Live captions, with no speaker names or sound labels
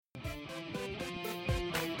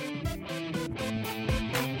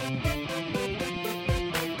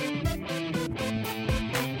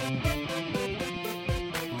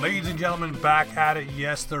Ladies and gentlemen, back at it.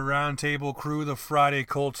 Yes, the Roundtable Crew, the Friday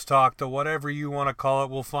Colts Talk, the whatever you want to call it.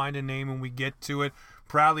 We'll find a name when we get to it.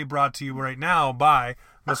 Proudly brought to you right now by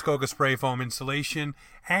Muskoka Spray Foam Installation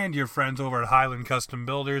and your friends over at Highland Custom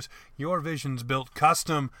Builders. Your vision's built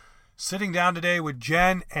custom. Sitting down today with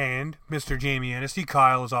Jen and Mr. Jamie Annesty.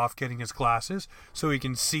 Kyle is off getting his glasses so he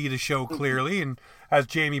can see the show clearly. And as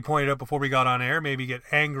Jamie pointed out before we got on air, maybe get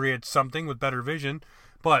angry at something with better vision.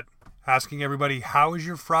 But asking everybody, how is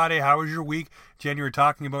your Friday? How is your week? Jen, you were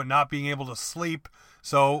talking about not being able to sleep.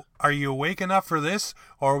 So are you awake enough for this,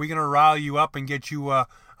 or are we going to rile you up and get you up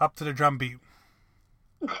to the drum beat?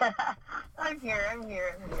 I'm here.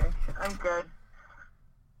 I'm good.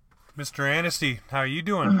 Mr. Annesty, how are you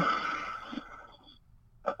doing?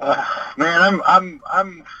 Man, I'm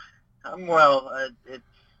well. It's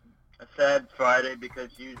a sad Friday because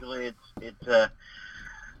usually it's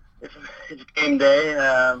game day.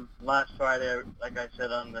 Last Friday, like I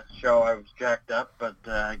said on the show, I was jacked up, but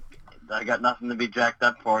I got nothing to be jacked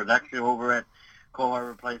up for. It's actually over at Cole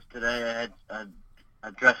Harbour Place today. I had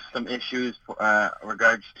addressed some issues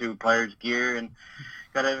regards to players' gear and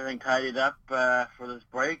got everything tidied up for this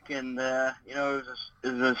break. And it was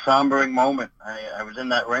a sombering moment. I was in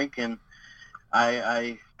that rink, and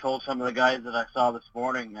I told some of the guys that I saw this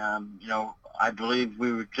morning. I believe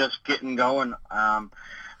we were just getting going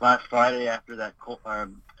last Friday after that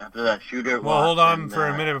shooter. Well, hold on for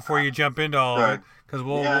a minute before you jump into all of it, because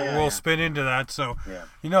we'll spin into that. So,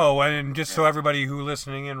 and just so everybody who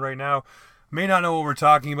listening in right now may not know what we're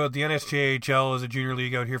talking about, the NSJHL is a junior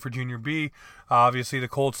league out here for Junior B. Obviously, the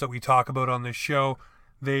Colts that we talk about on this show,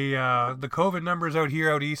 the COVID numbers out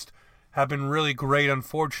east have been really great.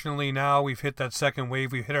 Unfortunately, now we've hit that second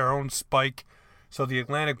wave. We've hit our own spike. So the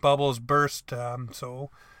Atlantic bubble has burst. So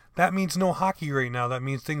that means no hockey right now. That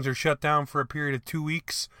means things are shut down for a period of 2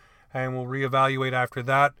 weeks, and we'll reevaluate after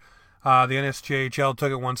that. The NSJHL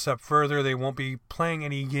took it one step further. They won't be playing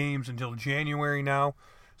any games until January now.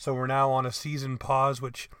 So we're now on a season pause,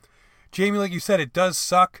 which, Jamie, like you said, it does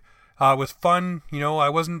suck. It was fun. I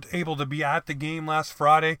wasn't able to be at the game last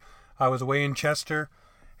Friday. I was away in Chester.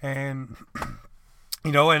 And,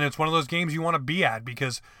 and it's one of those games you want to be at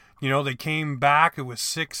because, they came back. It was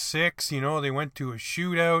 6-6. They went to a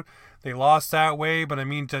shootout. They lost that way. But,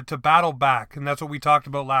 to battle back, and that's what we talked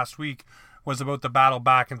about last week, was about the battle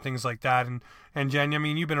back and things like that. And Jen,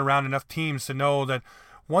 you've been around enough teams to know that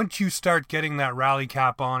once you start getting that rally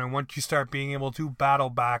cap on and once you start being able to battle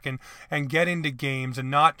back and get into games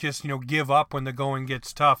and not just, give up when the going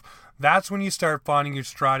gets tough, that's when you start finding your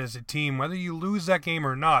stride as a team, whether you lose that game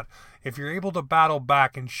or not. If you're able to battle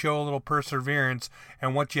back and show a little perseverance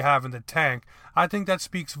and what you have in the tank, I think that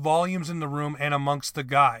speaks volumes in the room and amongst the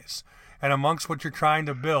guys and amongst what you're trying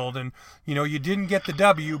to build. And, you didn't get the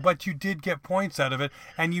W, but you did get points out of it,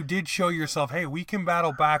 and you did show yourself, hey, we can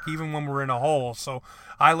battle back even when we're in a hole. So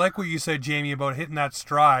I like what you said, Jamie, about hitting that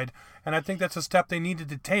stride, and I think that's a step they needed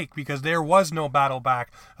to take because there was no battle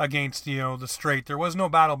back against, the Strait. There was no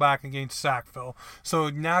battle back against Sackville. So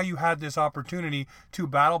now you had this opportunity to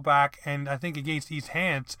battle back, and I think against East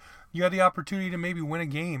Hants, you had the opportunity to maybe win a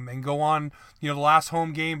game and go on, the last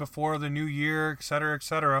home game before the new year, et cetera, et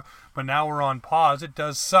cetera. But now we're on pause. It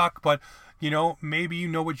does suck, but, maybe you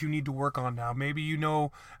know what you need to work on now. Maybe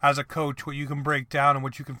as a coach what you can break down and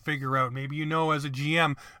what you can figure out. Maybe as a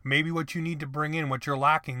GM, maybe what you need to bring in, what you're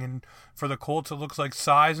lacking. And for the Colts, it looks like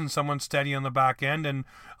size and someone steady on the back end. And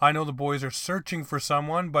I know the boys are searching for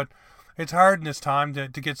someone, but it's hard in this time to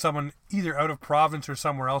get someone either out of province or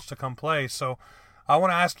somewhere else to come play. So I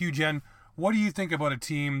want to ask you, Jen, what do you think about a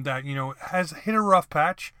team that, has hit a rough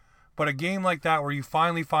patch, but a game like that where you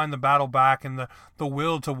finally find the battle back and the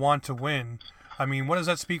will to want to win? What does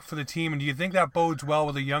that speak for the team, and do you think that bodes well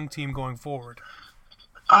with a young team going forward?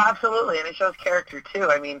 Absolutely, and it shows character, too.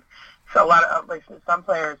 So a lot of, some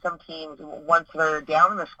players, some teams, once they're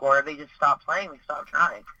down in the score, they just stop playing, they stop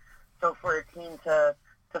trying. So for a team to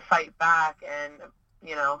fight back and,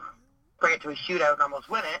 bring it to a shootout and almost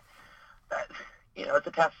win it, that, it's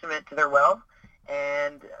a testament to their will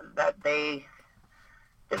and that they've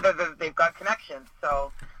got connections.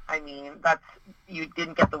 So, you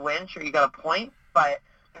didn't get the win, sure you got a point, but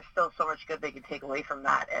there's still so much good they can take away from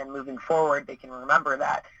that. And moving forward, they can remember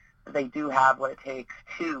that they do have what it takes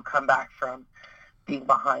to come back from being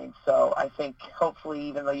behind. So I think hopefully,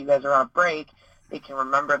 even though you guys are on a break, they can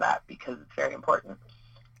remember that because it's very important.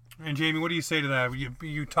 And Jamie, what do you say to that?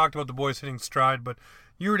 You talked about the boys hitting stride, but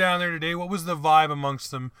you were down there today. What was the vibe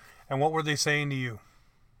amongst them, and what were they saying to you?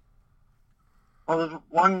 Well, there's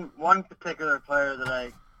one particular player that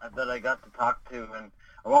I got to talk to, and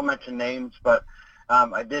I won't mention names, but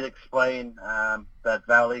I did explain that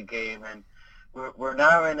Valley game, and we're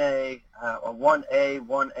now in a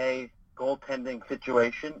 1A goaltending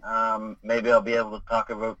situation. Maybe I'll be able to talk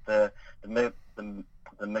about the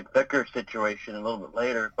McVicker situation a little bit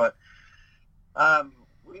later, but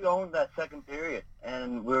we owned that second period,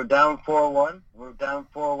 and we were down 4-1. We were down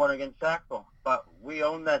 4-1 against Sackville, but we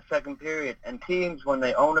owned that second period. And teams, when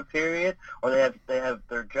they own a period or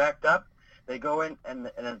they're jacked up, they go in and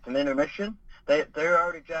it's an intermission. They're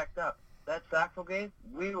already jacked up. That Sackville game,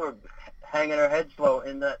 we were hanging our heads low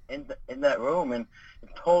in that room, and a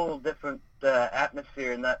total different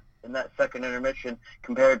atmosphere in that second intermission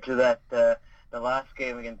compared to that the last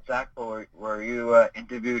game against Sackville where you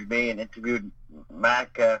interviewed me and interviewed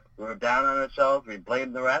Mac. We were down on ourselves. We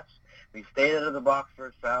blamed the refs. We stayed out of the box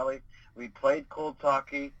first Valley. We played cold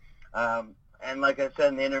hockey, and like I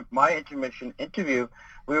said in my intermission interview,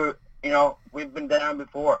 we were. We've been down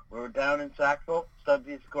before. We were down in Sackville.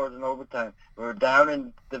 Stubbsy scores in overtime. We were down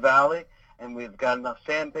in the Valley, and we've got enough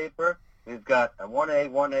sandpaper. We've got a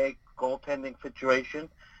 1A goaltending situation.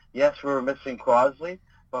 Yes, we were missing Crosley,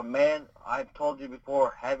 but man, I've told you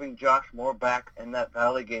before, having Josh Moore back in that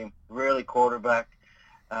Valley game really quarterbacked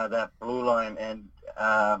that blue line. And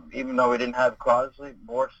even though we didn't have Crosley,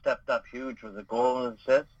 Moore stepped up huge with a goal and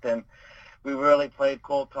assist, and we really played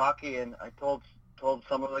cold hockey. And I told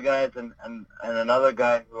some of the guys and another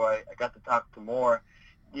guy who I got to talk to more,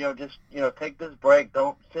 take this break.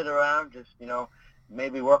 Don't sit around. Just,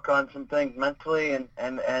 maybe work on some things mentally. And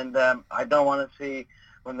I don't want to see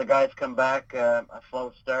when the guys come back a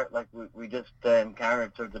slow start like we just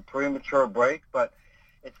encountered. So it's a premature break, but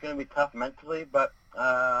it's going to be tough mentally. But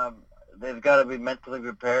they've got to be mentally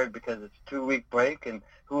prepared because it's a 2-week break, and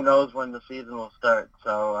who knows when the season will start.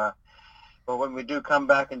 So, but when we do come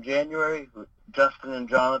back in January, Justin and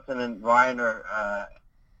Jonathan and Ryan are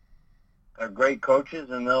great coaches,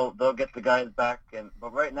 and they'll get the guys back.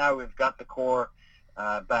 But right now we've got the core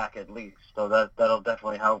back at least, so that'll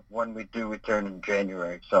definitely help when we do return in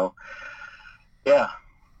January. So yeah,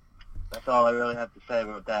 that's all I really have to say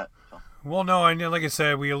about that. So. Well, no, I know, like I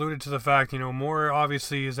said, we alluded to the fact, Moore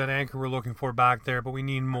obviously is that anchor we're looking for back there, but we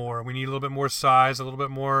need more. We need a little bit more size, a little bit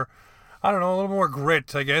more, a little more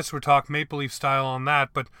grit, I guess. We're talking Maple Leaf style on that,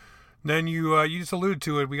 but then you just alluded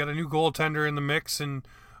to it. We got a new goaltender in the mix, and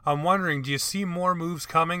I'm wondering, do you see more moves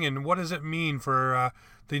coming, and what does it mean for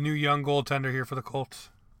the new young goaltender here for the Colts?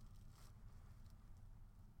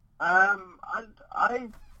 I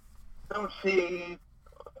don't see.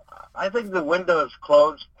 I think the window is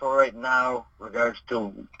closed for right now, in regards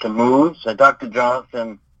to moves. I talked to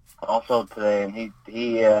Jonathan also today, and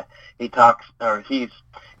he talks, or he's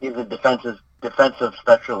a defensive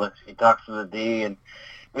specialist. He talks to the D, and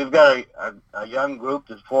we've got a young group.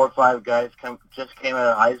 There's 4 or 5 guys just came out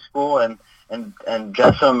of high school, and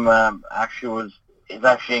Jessam is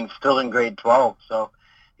actually still in grade 12. So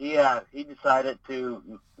he decided to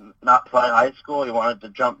not play high school. He wanted to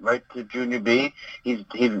jump right to junior B. He's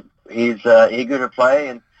eager to play,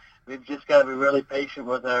 and we've just got to be really patient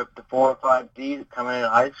with the 4 or 5 Ds coming in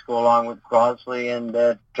high school, along with Crosley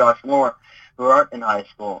and Josh Moore, who aren't in high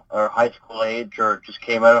school or high school age or just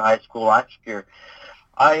came out of high school last year.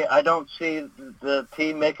 I don't see the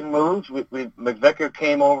team making moves. McVicker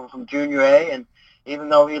came over from Junior A, and even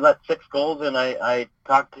though he let 6 goals in, I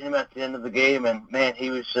talked to him at the end of the game, and man,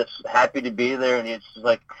 he was just happy to be there, and he's just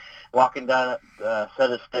like walking down a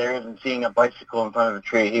set of stairs and seeing a bicycle in front of a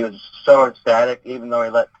tree. He was so ecstatic, even though he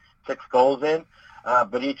let 6 goals in.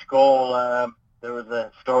 But each goal, there was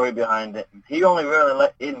a story behind it. He only really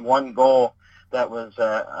let in 1 goal that was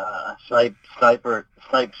a snipe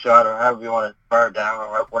shot, or however you want to bar down,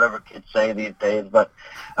 or whatever kids say these days. But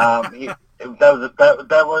that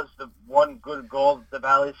was the one good goal that the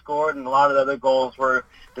Valley scored, and a lot of the other goals were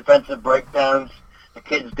defensive breakdowns. The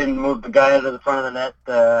kids didn't move the guy out of the front of the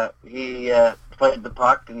net. He played the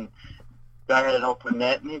puck, and the guy had an open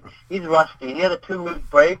net. And he's rusty. He had a 2-week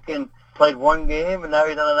break and played 1 game, and now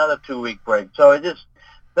he's on another 2-week break. So it just,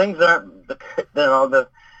 things aren't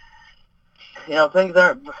things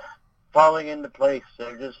aren't falling into place.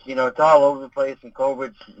 They're just, it's all over the place, and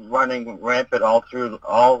COVID's running rampant all through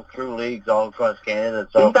leagues all across Canada.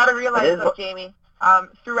 So you've got to realize, though, Jamie,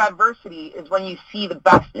 through adversity is when you see the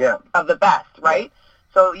best of the best, right?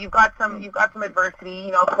 So you've got some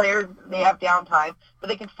adversity. Players, they have downtime, but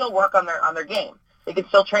they can still work on their game. They can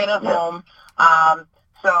still train at home.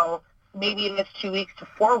 So maybe in this 2 weeks to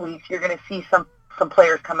 4 weeks, you're going to see some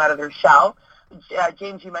players come out of their shell.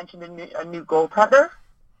 James, you mentioned a new goaltender.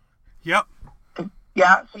 Yep.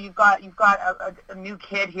 Yeah. So you've got a new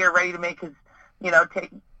kid here ready to make his,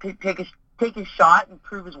 take his shot and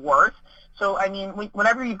prove his worth. So, I mean,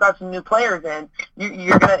 whenever you've got some new players in,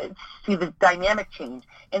 you're going to see the dynamic change.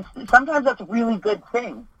 And sometimes that's a really good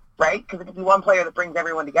thing, right? Because it can be one player that brings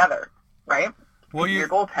everyone together, right? Well, your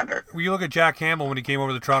goaltender. Well, you look at Jack Campbell when he came over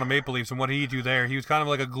to the Toronto Maple Leafs and what he do there. He was kind of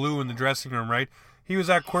like a glue in the dressing room, right? He was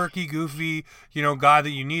that quirky, goofy, guy that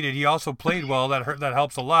you needed. He also played well. That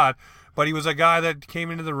helps a lot. But he was a guy that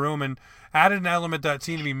came into the room and added an element that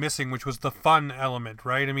seemed to be missing, which was the fun element,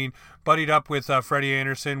 right? I mean, buddied up with Freddie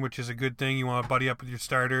Anderson, which is a good thing. You want to buddy up with your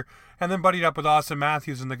starter. And then buddied up with Austin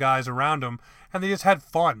Matthews and the guys around him. And they just had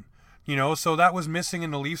fun. So that was missing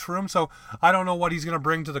in the Leafs room. So I don't know what he's going to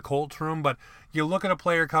bring to the Colts room, but you look at a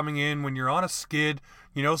player coming in when you're on a skid,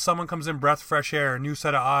 someone comes in, breath, fresh air, a new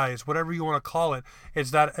set of eyes, whatever you want to call it.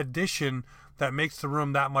 It's that addition that makes the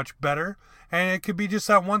room that much better. And it could be just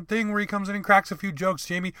that one thing where he comes in and cracks a few jokes.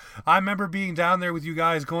 Jamie, I remember being down there with you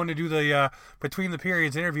guys going to do the Between the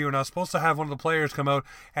Periods interview, and I was supposed to have one of the players come out,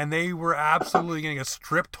 and they were absolutely getting a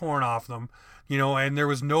strip torn off them. And there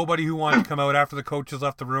was nobody who wanted to come out after the coaches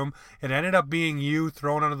left the room. It ended up being you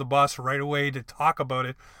thrown under the bus right away to talk about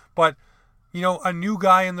it. But, a new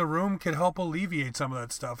guy in the room can help alleviate some of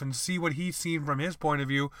that stuff and see what he's seen from his point of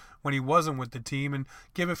view when he wasn't with the team and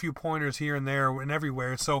give a few pointers here and there and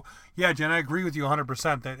everywhere. So, yeah, Jen, I agree with you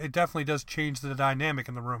 100% that it definitely does change the dynamic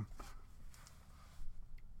in the room.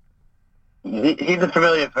 He's a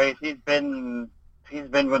familiar face. He's been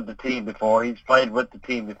with the team before. He's played with the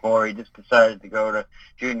team before. He just decided to go to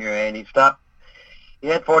junior A, and he stopped. He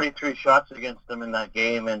had 43 shots against them in that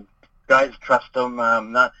game, and guys trust him.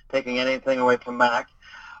 Not taking anything away from Mac.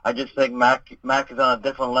 I just think Mac is on a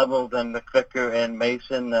different level than McVicker and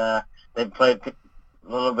Mason. They've played a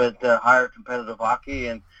little bit higher competitive hockey,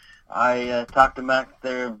 and I talked to Mac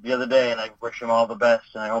there the other day, and I wish him all the best,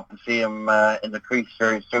 and I hope to see him in the crease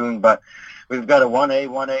very soon. But we've got a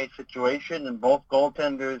 1A situation, and both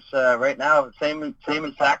goaltenders right now, same in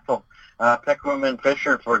Sackville. Pickram and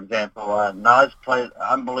Fisher, for example. Nas played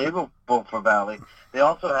unbelievable for Valley. They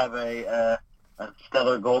also have a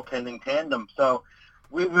stellar goaltending tandem. So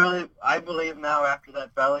I believe now after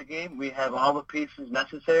that Valley game, we have all the pieces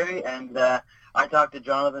necessary. And I talked to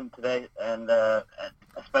Jonathan today, and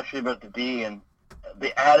especially about the D and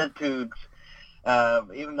the attitudes.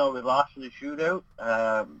 Even though we lost in the shootout,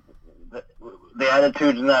 the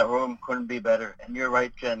attitudes in that room couldn't be better. And you're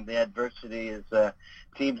right, Jen. The adversity is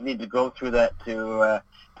teams need to go through that to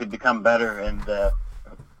become better. And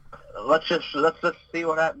let's just see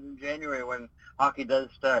what happens in January when hockey does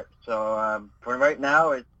start. So for right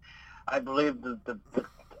now, I believe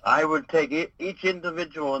I would take each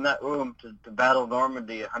individual in that room to battle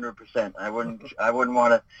Normandy 100%. I wouldn't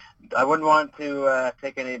want to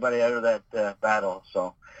take anybody out of that battle.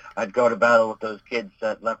 So I'd go to battle with those kids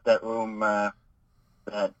that left that room on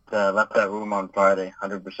Friday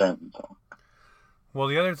 100%. So. Well,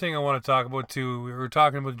 the other thing I want to talk about too, we were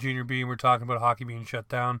talking about Junior B, and we're talking about hockey being shut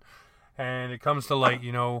down, and it comes to light,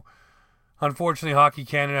 unfortunately, Hockey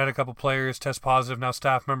Canada had a couple players test positive, now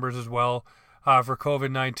staff members as well, for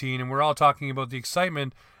COVID-19, and we're all talking about the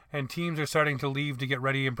excitement, and teams are starting to leave to get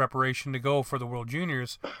ready in preparation to go for the World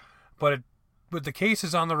Juniors. But with the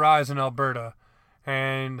cases on the rise in Alberta,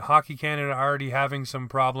 and Hockey Canada already having some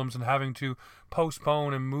problems and having to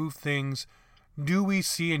postpone and move things, do we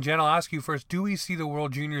see, and Jen, I'll ask you first, do we see the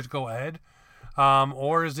World Juniors go ahead,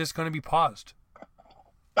 or is this going to be paused?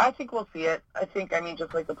 I think we'll see it.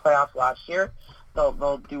 Just like the playoffs last year,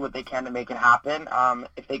 they'll do what they can to make it happen.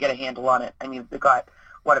 If they get a handle on it. They've got,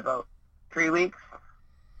 about 3 weeks?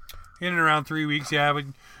 In and around 3 weeks, yeah. But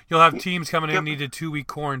you'll have teams coming in need a 2-week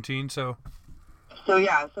quarantine, so. So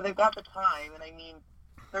they've got the time, and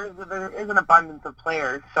there is an abundance of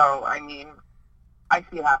players. So I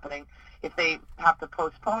see it happening. If they have to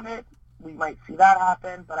postpone it, we might see that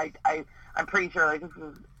happen. But I'm pretty sure this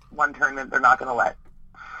is one tournament they're not going to let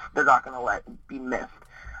be missed.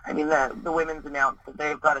 The women's announced that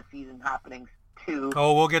they've got a season happening too.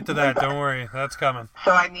 Oh, we'll get to that. Don't worry, that's coming.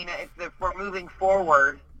 So if we're moving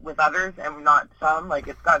forward with others and not some,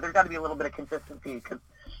 there's got to be a little bit of consistency because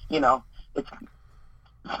it's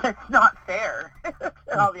not fair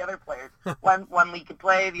to all the other players. One league can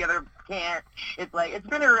play, the other can't. It's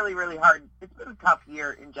been a really, really hard. It's been a tough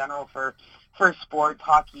year in general for sports,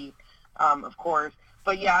 hockey, of course.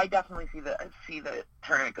 But yeah, I definitely see the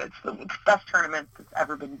tournament. It's the best tournament that's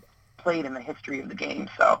ever been played in the history of the game.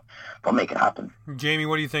 So they'll make it happen. Jamie,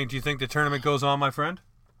 what do you think? Do you think the tournament goes on, my friend?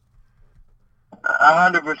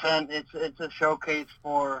 100%. It's a showcase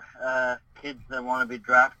for kids that want to be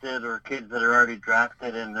drafted or kids that are already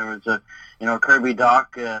drafted. And there was Kirby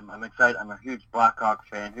Dach. I'm excited. I'm a huge Blackhawk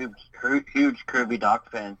fan, huge Kirby Dach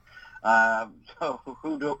fan. So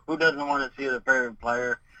who doesn't want to see their favorite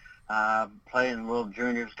player playing World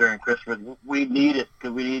Juniors during Christmas? We need it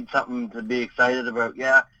because we need something to be excited about.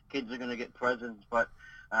 Yeah, kids are going to get presents, but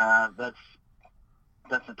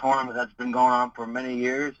that's a tournament that's been going on for many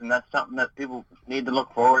years, and that's something that people need to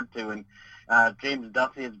look forward to. And James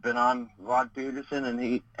Duffy has been on Rod Peterson,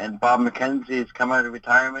 and Bob McKenzie has come out of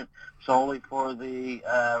retirement solely for the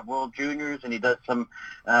World Juniors, and he does some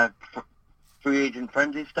free agent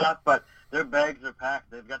frenzy stuff. But their bags are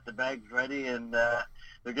packed; they've got the bags ready, and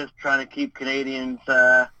they're just trying to keep Canadians.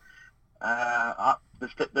 They're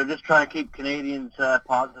just trying to keep Canadians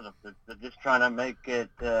positive. They're just trying to make it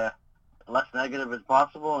less negative as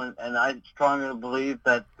possible, and I strongly believe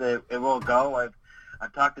that it will go.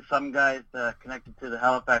 I've talked to some guys connected to the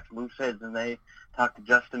Halifax Mooseheads, and they talked to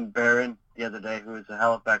Justin Barron the other day, who is a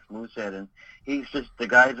Halifax Moosehead, and he's just, the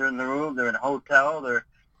guys are in the room, they're in a hotel, they're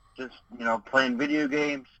just, playing video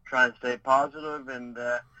games, trying to stay positive, and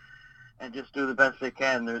just do the best they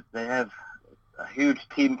can. They have a huge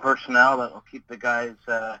team personnel that will keep the guys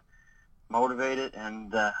motivated,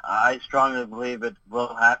 and I strongly believe it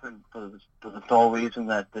will happen for the sole reason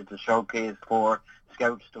that it's a showcase for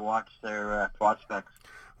scouts to watch their prospects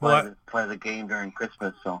play the game during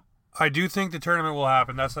Christmas. So I do think the tournament will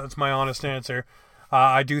happen. That's my honest answer.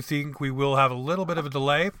 I do think we will have a little bit of a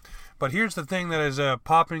delay, but here's the thing that is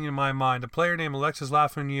popping in my mind. A player named Alexis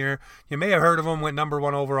Lafreniere, you may have heard of him, went number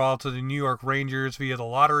 1 overall to the New York Rangers via the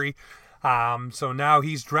lottery. So now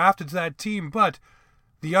he's drafted to that team, but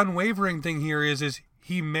the unwavering thing here is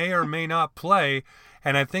he may or may not play,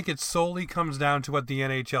 and I think it solely comes down to what the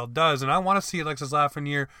NHL does. And I want to see Alexis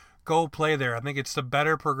Lafreniere go play there. I think it's the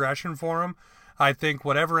better progression for him. I think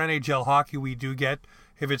whatever NHL hockey we do get,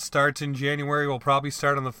 if it starts in January, we'll probably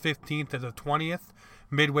start on the 15th to the 20th,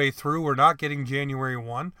 midway through. We're not getting January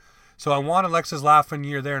 1. So I want Alexis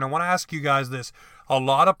Lafreniere there, and I want to ask you guys this. A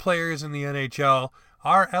lot of players in the NHL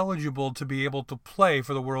are eligible to be able to play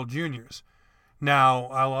for the World Juniors. Now,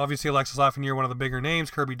 obviously Alexis Lafreniere, one of the bigger names.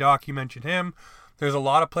 Kirby Dach, you mentioned him. There's a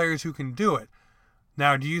lot of players who can do it.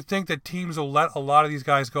 Now, do you think that teams will let a lot of these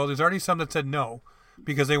guys go? There's already some that said no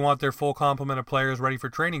because they want their full complement of players ready for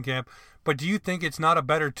training camp. But do you think it's not a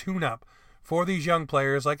better tune-up for these young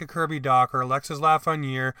players like a Kirby Dach or Alexis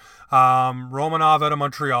Lafreniere, Romanov out of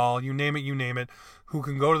Montreal, you name it, who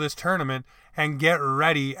can go to this tournament and get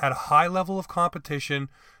ready at a high level of competition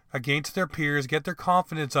against their peers, get their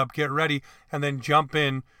confidence up, get ready, and then jump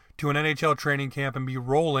in to an NHL training camp and be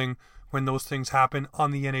rolling when those things happen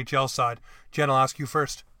on the NHL side? Jen, I'll ask you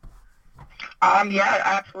first. Yeah,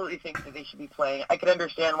 I absolutely think that they should be playing. I can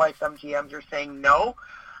understand why some GMs are saying no.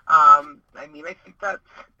 I think that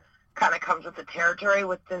kind of comes with the territory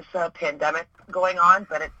with this pandemic going on,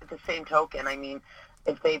 but at the same token,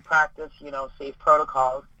 if they practice, safe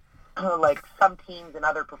protocols, like some teams in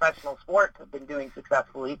other professional sports have been doing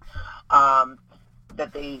successfully,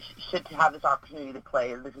 that they should have this opportunity to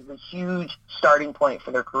play. This is a huge starting point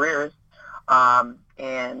for their careers.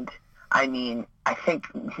 And I think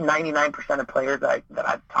 99% of players that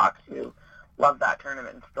I've talked to love that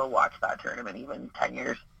tournament and still watch that tournament even 10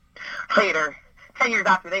 years later, 10 years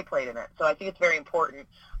after they played in it. So I think it's very important,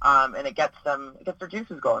 and it gets their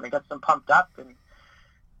juices going. It gets them pumped up, and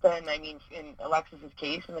then, in Alexis's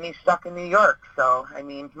case, and then he's stuck in New York. So,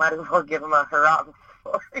 might as well give him a hurrah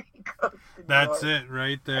before he goes to New York. That's it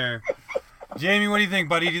right there. Jamie, what do you think,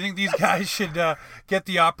 buddy? Do you think these guys should get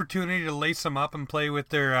the opportunity to lace them up and play with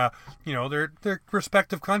their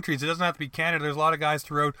respective countries? It doesn't have to be Canada. There's a lot of guys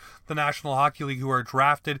throughout the National Hockey League who are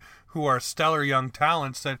drafted, who are stellar young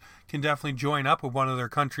talents that can definitely join up with one of their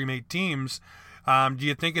country-mate teams. Do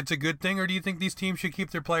you think it's a good thing, or do you think these teams should keep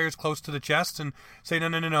their players close to the chest and say,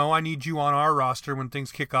 no, I need you on our roster when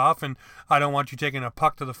things kick off, and I don't want you taking a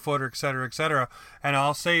puck to the foot, or et cetera, et cetera? And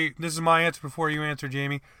I'll say, this is my answer before you answer,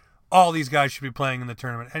 Jamie. All these guys should be playing in the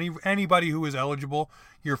tournament. Anybody who is eligible,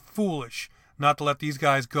 you're foolish not to let these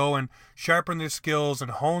guys go and sharpen their skills and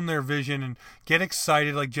hone their vision and get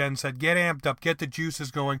excited, like Jen said, get amped up, get the juices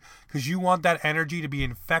going, because you want that energy to be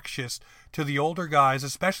infectious to the older guys,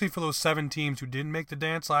 especially for those 7 teams who didn't make the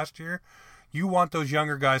dance last year. You want those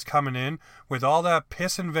younger guys coming in with all that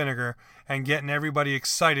piss and vinegar and getting everybody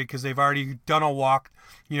excited because they've already done a walk,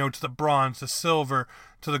 to the bronze, the silver,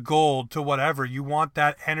 to the gold, to whatever. You want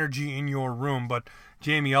that energy in your room. But,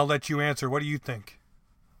 Jamie, I'll let you answer. What do you think?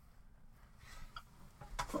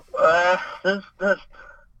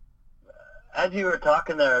 As you were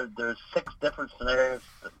talking there's 6 different scenarios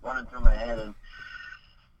running through my head. And,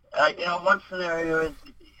 one scenario is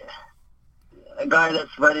a guy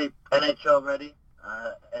that's ready, NHL ready,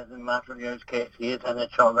 as in Lafreniere's case, he is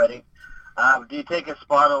NHL ready. Do you take a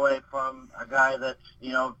spot away from a guy that's,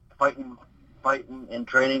 fighting in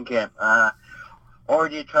training camp? Or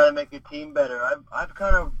do you try to make your team better? I've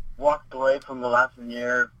kind of walked away from the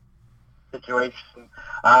Lafreniere situation.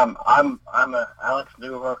 I'm a Alex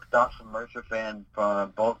Newhook, Dawson Mercer fan,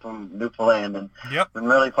 both from Newfoundland, and been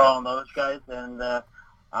really following those guys. And I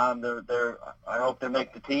hope they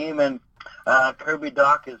make the team. And Kirby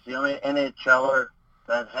Dach is the only NHLer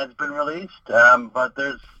that has been released. But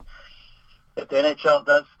if the NHL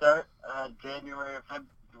does start January or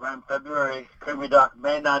around February, Kirby Dach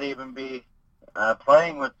may not even be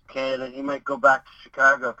playing with Canada. He might go back to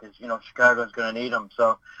Chicago because Chicago's going to need him.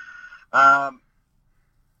 So, does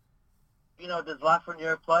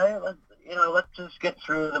Lafreniere play? Let's just get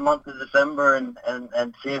through the month of December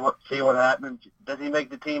and see what happens. Does he make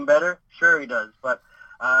the team better? Sure, he does. But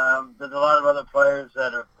there's a lot of other players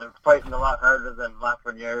that are fighting a lot harder than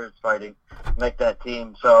Lafreniere is fighting to make that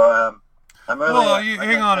team. So, I'm really. Well,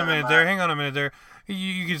 hang on a minute there.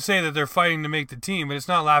 You could say that they're fighting to make the team, but it's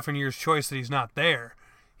not Lafreniere's choice that he's not there.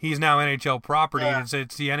 He's now NHL property. Yeah.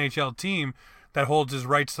 It's the NHL team that holds his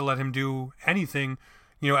rights to let him do anything,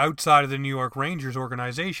 outside of the New York Rangers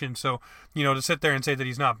organization. So, to sit there and say that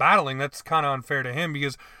he's not battling, that's kind of unfair to him,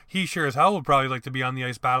 because he sure as hell would probably like to be on the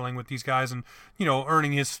ice battling with these guys and,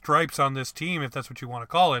 earning his stripes on this team, if that's what you want to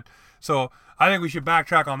call it. So I think we should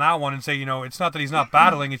backtrack on that one and say, it's not that he's not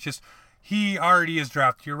battling, it's just he already is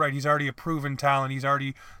drafted. You're right. He's already a proven talent. He's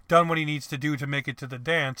already done what he needs to do to make it to the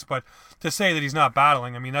dance. But to say that he's not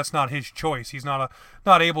battling, I mean, that's not his choice. He's not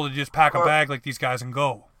able to just pack a bag like these guys and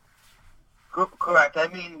go. Correct. I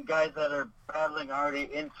mean, guys that are battling already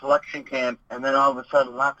in selection camp, and then all of a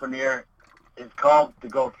sudden Lafreniere is called to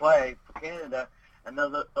go play for Canada, and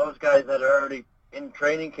those guys that are already in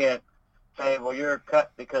training camp say, "Well, you're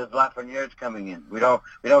cut because Lafreniere's coming in. We don't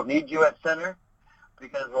need you at center,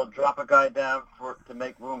 because we'll drop a guy down to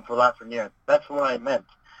make room for Lafreniere." That's what I meant.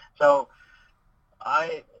 So,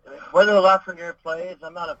 whether Lafreniere plays,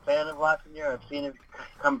 I'm not a fan of Lafreniere. I've seen him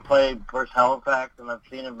come play versus Halifax, and I've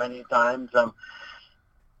seen him many times.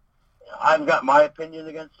 I've got my opinion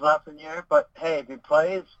against Lafreniere, but hey, if he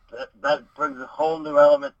plays, that brings a whole new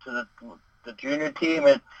element to the junior team,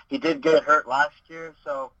 and he did get hurt last year,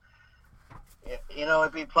 so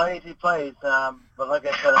if he plays, he plays. But like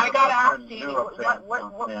I said, I gotta ask you,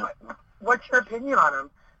 what's your opinion on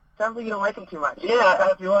him? Sounds like you don't like him too much. Yeah,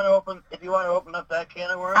 if you want to open up that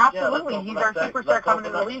can of worms, absolutely. He's our superstar coming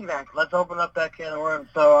in the league next. Let's open up that can of worms.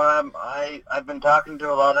 So I've been talking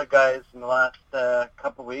to a lot of guys in the last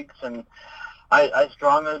couple weeks, and I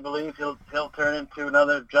strongly believe he'll turn into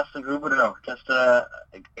another Justin Huberdeau, just a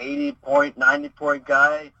 80-point, 90-point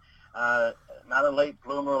guy. Not a late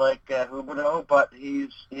bloomer like Huberdeau, but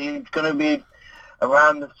he's going to be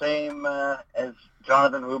around the same as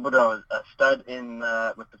Jonathan Huberdeau, a stud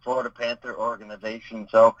with the Florida Panther organization.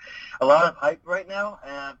 So a lot of hype right now.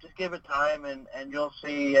 Just give it time, and you'll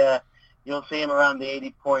see him around the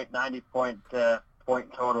 80-point, 90-point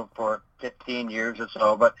point total for 15 years or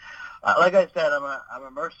so. But like I said, I'm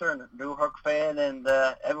a Mercer and Newhook fan, and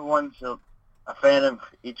everyone's a fan of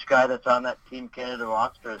each guy that's on that Team Canada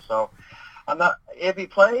roster. So if he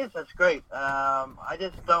plays, that's great. I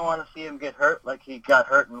just don't want to see him get hurt like he got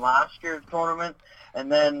hurt in last year's tournament.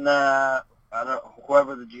 And then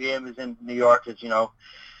whoever the GM is in New York is, his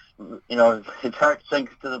heart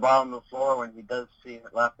sinks to the bottom of the floor when he does see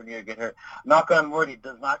Lafreniere get hurt. Knock on wood, he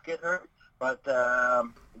does not get hurt. But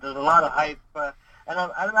there's a lot of hype, and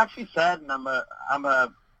I'm actually sad. And I'm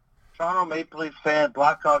a Toronto Maple Leafs fan,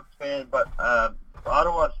 Blackhawks fan, but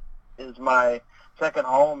Ottawa is my second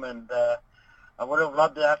home, and I would have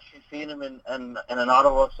loved to actually seen him in an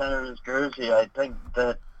Ottawa Senators jersey. I think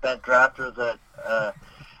that draft was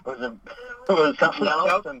something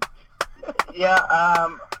else. And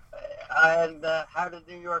and how did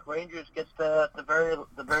New York Rangers get the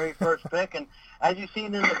very first pick? And as you've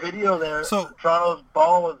seen in the video there, Toronto's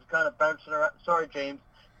ball was kind of bouncing around. Sorry, James.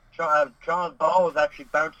 Toronto's ball was actually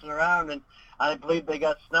bouncing around, and I believe they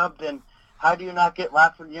got snubbed. And how do you not get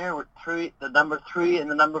Lafreniere with the number 3 and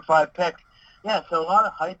the number 5 pick? Yeah, so a lot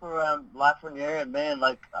of hype around Lafreniere, and man,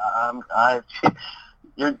 I'm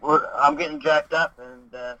getting jacked up,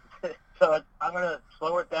 and so I'm gonna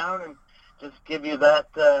slow it down and just give you that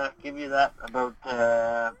about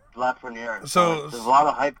Lafreniere. So there's a lot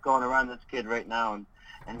of hype going around this kid right now,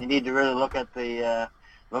 and you need to really look at the end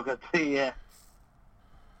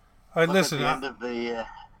of the.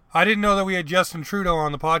 I didn't know that we had Justin Trudeau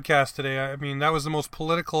on the podcast today. I mean, that was the most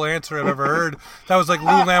political answer I've ever heard. That was like Lou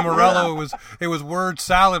Lamoriello. It was word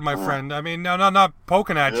salad, my friend. I mean, no, not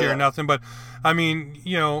poking at you or nothing, but I mean,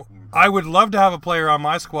 I would love to have a player on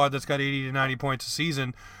my squad that's got 80 to 90 points a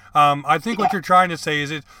season. I think what you're trying to say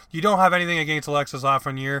is you don't have anything against Alexis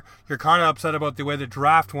Lafreniere. You're kind of upset about the way the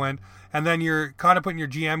draft went, and then you're kind of putting your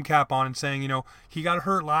GM cap on and saying, he got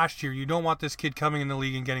hurt last year. You don't want this kid coming in the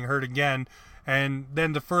league and getting hurt again. And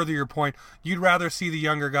then to further your point, you'd rather see the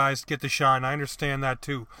younger guys get the shine. I understand that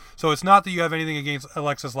too. So it's not that you have anything against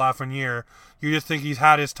Alexis Lafreniere. You just think he's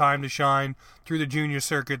had his time to shine through the junior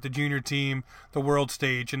circuit, the junior team, the world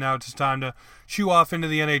stage, and now it's just time to shoo off into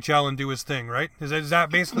the NHL and do his thing, right? Is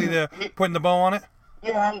that basically the putting the bow on it?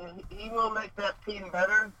 Yeah, he will make that team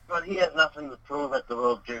better, but he has nothing to prove at the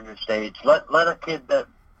world junior stage. Let a kid that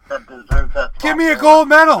deserves that. Give me a gold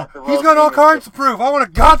medal. He's got all kinds to prove. I want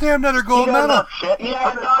a goddamn another gold medal.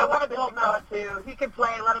 Yeah, no, I want a gold medal too. He can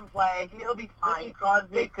play. Let him play. He'll be fine.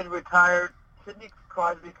 Sidney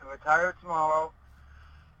Crosby can retire tomorrow,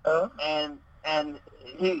 and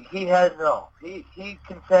he has it all. He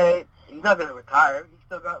can say he's not going to retire. He's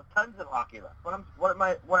still got tons of hockey left. What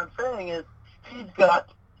I'm saying is he's got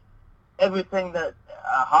everything that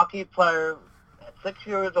a hockey player at 6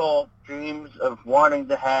 years old dreams of wanting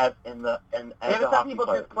to have as a hockey people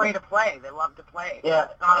player. Just play to play. They love to play. Yeah,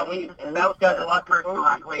 it's not always about a lot of personal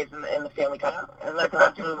accolades in the Stanley Cup. And it's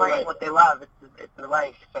about just playing what they love. It's their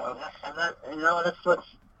life. So that's what's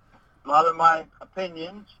a lot of my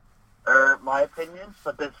opinions,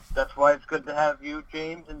 but that's why it's good to have you,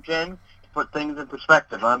 James and Jen, to put things in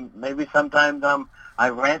perspective. Maybe sometimes I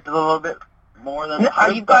rant a little bit more than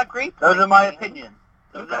you've got great points. Those are my opinions.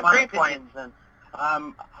 You've got great points. And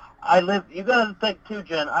you gotta think too,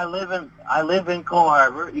 Jen, I live in Cole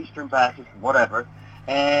Harbour, Eastern Passage, whatever,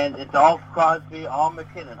 and it's all Crosby, all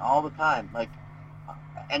McKinnon, all the time.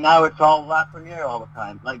 And now it's all Lafreniere all the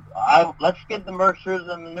time. Let's give the Mercers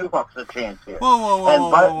and the Newhawks a chance here.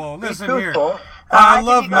 Whoa. Listen here. I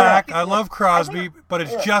love Mac. I love Crosby, but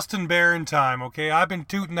it's Justin Barron time, okay? I've been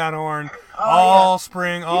tooting that horn all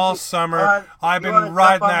spring, all summer. I've been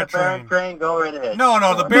riding that train. Go right ahead. No,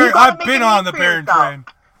 the Barron. I've been on the Barron train.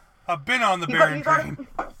 I've been on the Barron train.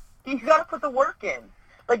 You got to put the work in.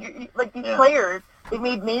 These players, they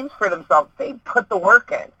made names for themselves. They put the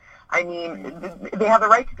work in. I mean, they have the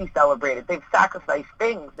right to be celebrated. They've sacrificed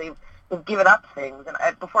things. They've given up things.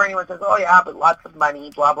 And before anyone says, oh, yeah, but lots of money,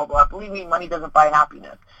 blah, blah, blah. Believe me, money doesn't buy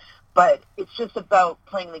happiness. But it's just about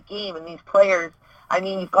playing the game. And these players, I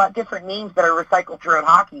mean, you've got different names that are recycled throughout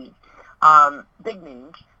hockey, big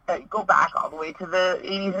names that go back all the way to the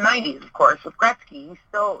 80s and 90s, of course, with Gretzky. He's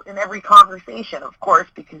still in every conversation, of course,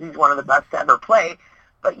 because he's one of the best to ever play.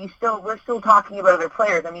 But we're still talking about other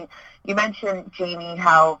players. I mean, you mentioned, Jamie,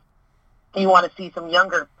 how you want to see some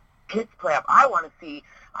younger kids play up. I want to see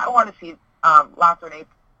Lafreniere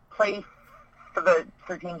play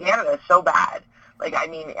for Team Canada so bad.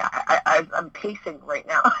 I'm pacing right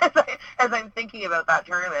now as I'm thinking about that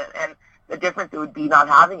tournament and the difference it would be not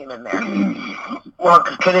having him in there. Well,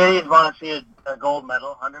 Canadians want to see a gold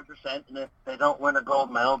medal, 100%, and if they don't win a gold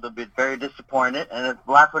medal, they'll be very disappointed. And if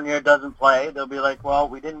Lafreniere doesn't play, they'll be like, well,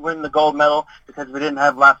 we didn't win the gold medal because we didn't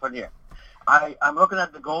have Lafreniere. I'm looking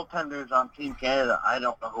at the goaltenders on Team Canada. I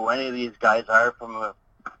don't know who any of these guys are from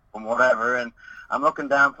whatever, and I'm looking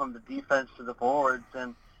down from the defense to the forwards,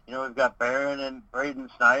 and we've got Barron and Braden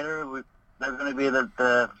Snyder. They're going to be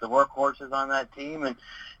the workhorses on that team, and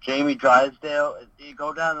Jamie Drysdale. You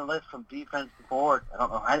go down the list from defense to forward. I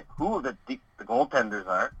don't know who the goaltenders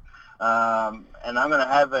are, and I'm going to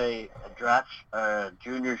have a draft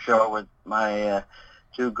junior show with my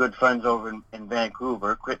two good friends over in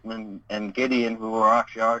Vancouver, Quinton and Gideon, who are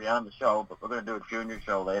actually already on the show, but we're going to do a junior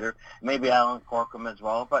show later. Maybe Alan Corkum as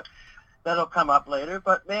well, but that'll come up later.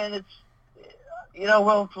 But, man, it's,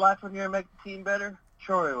 will Lafreniere make the team better?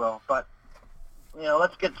 Sure he will, but,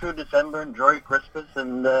 let's get through December, enjoy Christmas,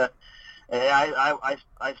 and I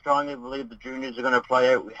strongly believe the juniors are going to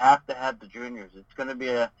play out. We have to have the juniors. It's going to be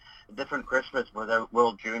a different Christmas for the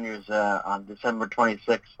World Juniors on December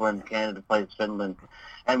 26th when Canada plays Finland,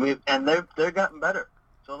 and they're gotten better.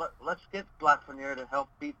 So let's get Lafreniere to help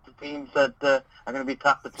beat the teams that are going to be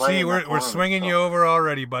tough to play. See, we're swinging you over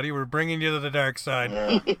already, buddy. We're bringing you to the dark side.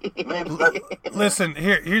 Yeah. Listen,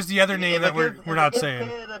 here's the other name that we're not saying.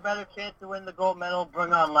 Canada a better chance to win the gold medal.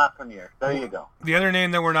 Bring on Lafreniere. There you go. The other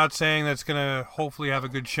name that we're not saying that's going to hopefully have a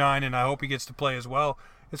good shine, and I hope he gets to play as well,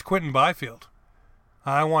 is Quinton Byfield.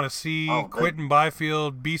 I want to see Quinton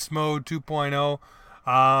Byfield Beast Mode 2.0.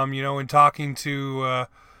 In talking to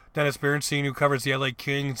Dennis Bernstein, who covers the LA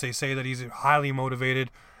Kings, they say that he's highly motivated,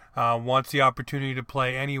 wants the opportunity to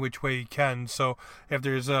play any which way he can. So if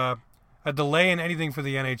there's a delay in anything for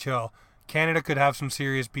the NHL, Canada could have some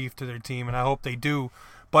serious beef to their team, and I hope they do.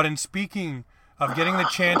 But in speaking of getting the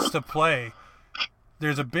chance to play.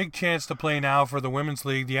 There's a big chance to play now for the Women's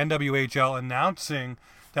League, the NWHL, announcing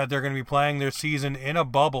that they're going to be playing their season in a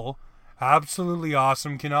bubble. Absolutely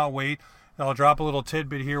awesome. Cannot wait. I'll drop a little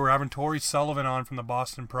tidbit here. We're having Tori Sullivan on from the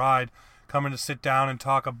Boston Pride coming to sit down and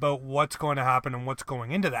talk about what's going to happen and what's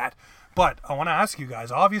going into that. But I want to ask you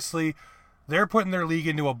guys, obviously, they're putting their league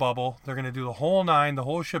into a bubble. They're going to do the whole nine, the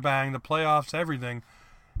whole shebang, the playoffs, everything.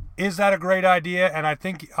 Is that a great idea? And I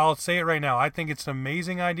think, I'll say it right now, I think it's an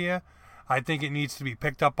amazing idea. I think it needs to be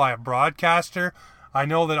picked up by a broadcaster. I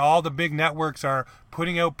know that all the big networks are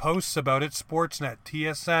putting out posts about it, Sportsnet,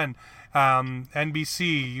 TSN,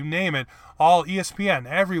 NBC, you name it. All ESPN,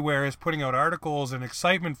 everywhere is putting out articles and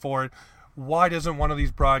excitement for it. Why doesn't one of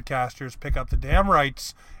these broadcasters pick up the damn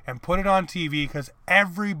rights and put it on TV? Because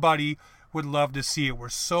everybody would love to see it. We're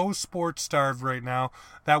so sports starved right now.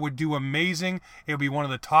 That would do amazing. It would be one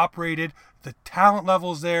of the top rated. The talent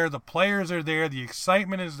level's there. The players are there. The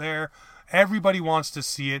excitement is there. Everybody wants to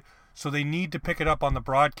see it. So they need to pick it up on the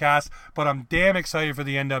broadcast. But I'm damn excited for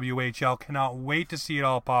the NWHL. Cannot wait to see it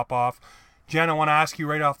all pop off. Jen, I want to ask you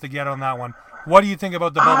right off the get on that one. What do you think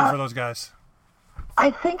about the bubble for those guys?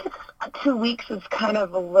 I think it's 2 weeks is kind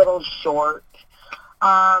of a little short.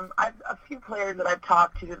 A few players that I've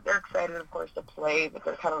talked to, they're excited, of course, to play, but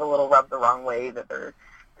they're kind of a little rubbed the wrong way that they're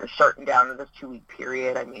shorting down to this 2-week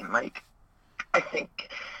period. I mean, like, I think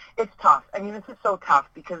it's tough. I mean, this is so tough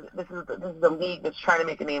because this is the league that's trying to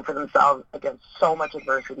make a name for themselves against so much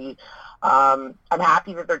adversity. I'm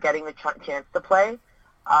happy that they're getting the chance to play.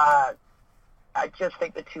 I just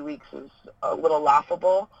think the 2 weeks is a little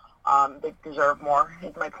laughable. They deserve more,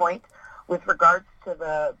 is my point. With regards to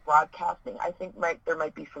the broadcasting, I think there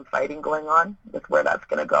might be some fighting going on with where that's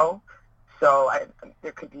going to go. So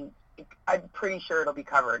there could be, I'm pretty sure it'll be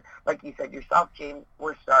covered. Like you said yourself, James,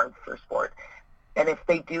 we're starved for sport. And if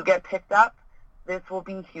they do get picked up, this will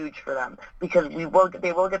be huge for them because they will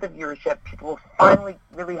get the viewership. People will finally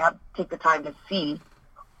really take the time to see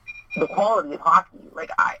the quality of hockey.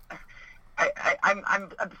 Like I'm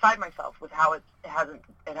beside myself with how it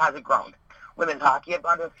hasn't grown. Women's hockey. I've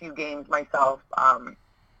gone to a few games myself, and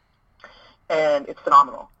it's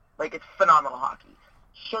phenomenal. Like, it's phenomenal hockey.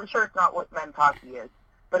 Sure, it's not what men's hockey is,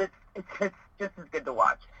 but it's just as good to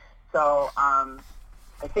watch. So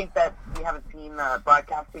I think that we haven't seen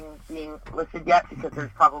broadcasting being listed yet because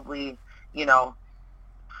there's probably,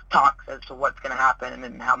 talks as to what's going to happen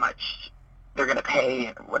and how much they're going to pay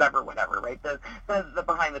and whatever, right? The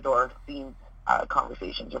behind the door scenes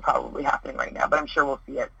conversations are probably happening right now, but I'm sure we'll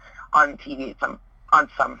see it on TV on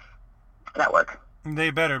some network. They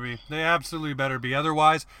better be. They absolutely better be.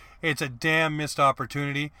 Otherwise, it's a damn missed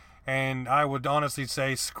opportunity, and I would honestly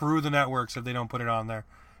say screw the networks if they don't put it on there.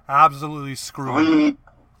 Absolutely screw them.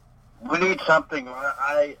 We need something.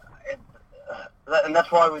 And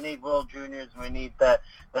that's why we need World Juniors. We need that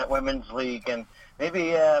women's league, and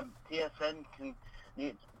maybe TSN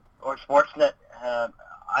or Sportsnet.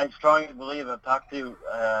 I strongly believe I've talked to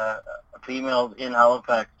females in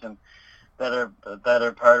Halifax and that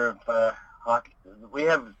are part of hockey. We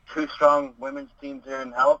have 2 strong women's teams here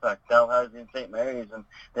in Halifax, Dalhousie and St. Mary's, and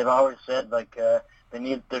they've always said there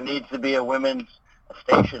needs to be a women's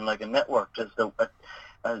station, like a network, just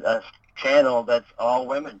a channel that's all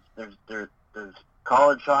women's. There's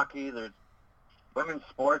college hockey, there's women's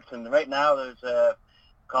sports, and right now there's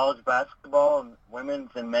college basketball and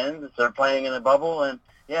women's and men's. They're playing in a bubble, and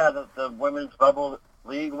the women's bubble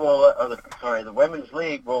league the women's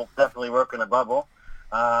league will definitely work in a bubble.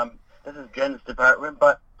 This is Jen's department,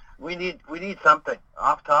 but we need something.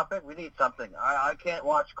 Off topic, we need something. I can't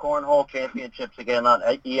watch cornhole championships again on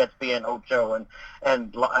ESPN Ocho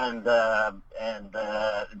and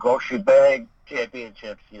grocery bag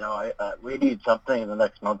championships. We need something in the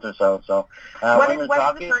next month or so. So when's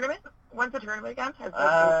the tournament? When's the tournament again?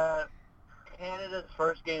 Canada's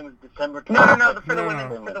first game is December 12th. No, for the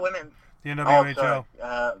women's. The NWHL.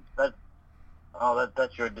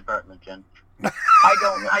 That's your department, Jen.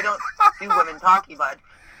 I don't do women's hockey, bud.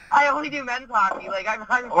 I only do men's hockey. Like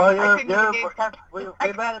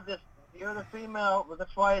we've added this. You're the female.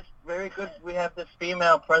 That's why it's very good. We have this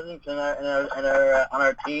female presence in our on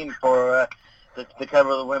our team for to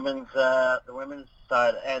cover the women's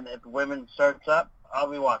side. And if the women starts up, I'll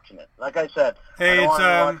be watching it. Like I said, I don't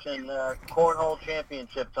want to be watching cornhole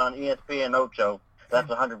championships on ESPN Ocho. That's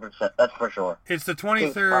 100%. That's for sure. It's the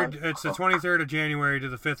 23rd. It's the 23rd of January to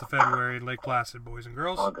the 5th of February in Lake Placid, boys and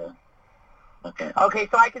girls. Okay.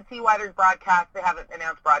 So I can see why there's broadcast. They haven't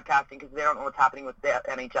announced broadcasting because they don't know what's happening with the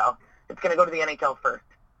NHL. It's going to go to the NHL first.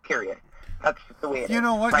 Period. That's just the way it is. You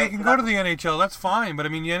know what? Right? You can go to the NHL. That's fine. But I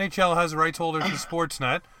mean, the NHL has rights holders to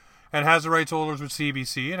Sportsnet. and has the rights holders with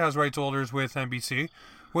CBC. It has rights holders with NBC,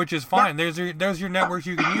 which is fine. There's your networks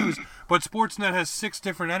you can use. But Sportsnet has 6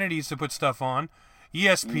 different entities to put stuff on.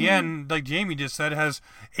 ESPN, like Jamie just said, has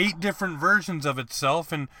 8 different versions of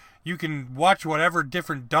itself, and you can watch whatever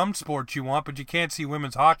different dumb sports you want, but you can't see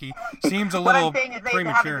women's hockey. Seems a little premature. They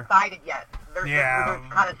haven't decided yet. They're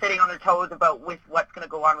kind of sitting on their toes about what's going to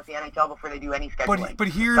go on with the NHL before they do any scheduling. But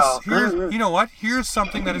here's you know what? Here's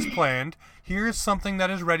something that is planned. Here's something that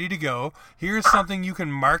is ready to go. Here's something you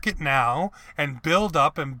can market now and build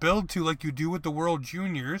up and build to like you do with the World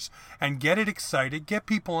Juniors and get it excited, get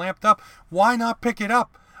people amped up. Why not pick it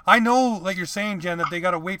up? I know, like you're saying, Jen, that they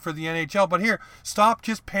got to wait for the NHL, but here, stop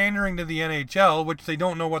just pandering to the NHL, which they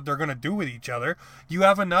don't know what they're going to do with each other. You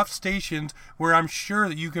have enough stations where I'm sure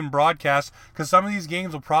that you can broadcast, because some of these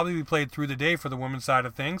games will probably be played through the day for the women's side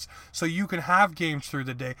of things, so you can have games through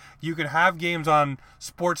the day. You can have games on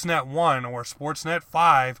Sportsnet 1 or Sportsnet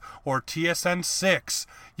 5 or TSN 6.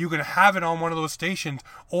 You can have it on one of those stations,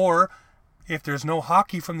 or if there's no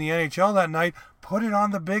hockey from the NHL that night, put it on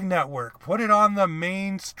the big network. Put it on the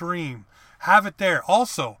mainstream. Have it there.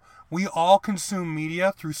 Also, we all consume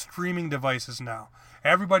media through streaming devices now.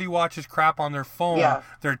 Everybody watches crap on their phone,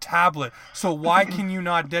 their tablet. So why can you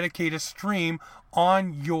not dedicate a stream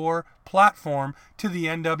on your platform to the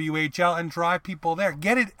NWHL and drive people there?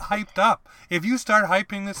 Get it hyped up. If you start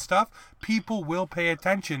hyping this stuff, people will pay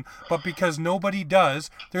attention. But because nobody does,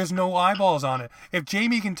 there's no eyeballs on it. If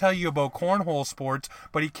Jamie can tell you about cornhole sports,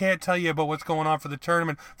 but he can't tell you about what's going on for the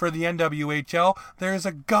tournament for the NWHL, there's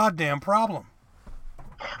a goddamn problem.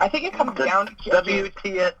 I think it comes down to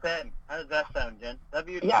WTSN. How does that sound, Jen?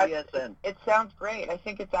 WTSN. Yeah, it sounds great. I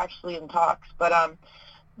think it's actually in talks. But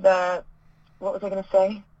what was I going to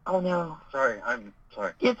say? Oh no. I'm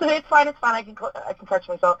sorry. It's fine. I can catch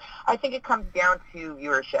myself. I think it comes down to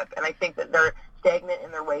viewership, and I think that they're stagnant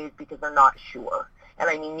in their ways because they're not sure. And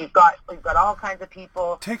I mean, you've got all kinds of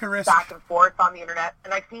people take a risk back and forth on the internet,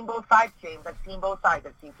 and I've seen both sides, James. I've seen both sides.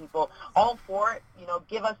 I've seen people all for it,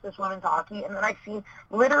 give us this women's hockey, and then I've seen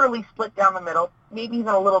literally split down the middle, maybe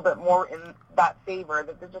even a little bit more in that favor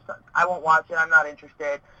that they're just, I won't watch it, I'm not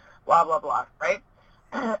interested, blah blah blah, right?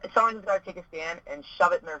 Someone's got to take a stand and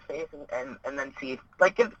shove it in their face and then see,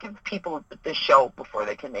 give people the show before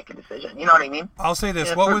they can make a decision. You know what I mean? I'll say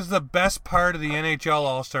this. What was the best part of the NHL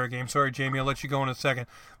All-Star Game? Sorry, Jamie, I'll let you go in a second.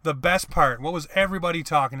 The best part, what was everybody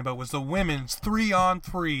talking about, was the women's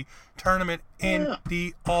 3-on-3 tournament in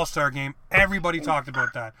the All-Star Game. Everybody talked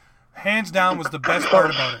about that. Hands down was the best part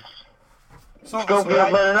about it. Schofield lit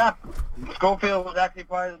it up. Schofield was actually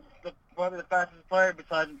probably the fastest player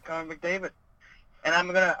besides Connor McDavid. And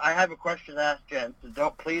I have a question to ask Jen,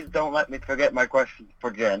 so please don't let me forget my question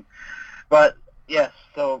for Jen. But yes,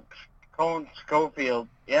 so Colin Schofield,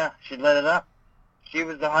 she lit it up. She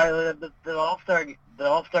was the highlight of the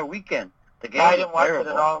All-Star weekend. The game I didn't watch it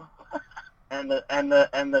at all. and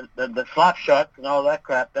the slap shots and all that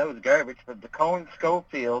crap, that was garbage. But the Colin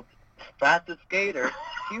Schofield, fastest skater,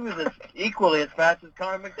 he was equally as fast as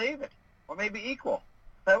Connor McDavid, or maybe equal.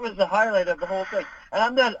 That was the highlight of the whole thing.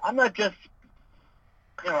 And I'm not just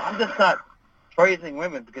not praising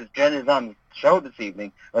women because Jen is on the show this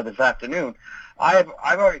evening or this afternoon. I've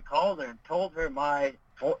already called her and told her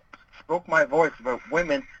spoke my voice about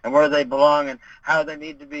women and where they belong and how they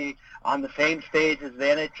need to be on the same stage as the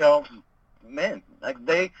NHL men. Like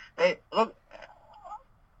they look.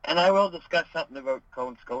 And I will discuss something about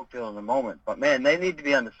Colin Schofield in a moment. But man, they need to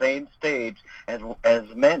be on the same stage as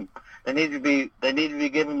men. They need to be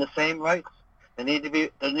given the same rights. There need to be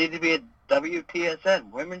a WTSN,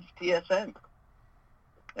 women's TSN.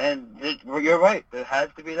 And you're right, there has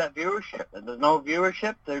to be that viewership. If there's no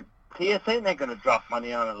viewership, TSN ain't going to drop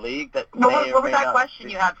money on a league that what was that question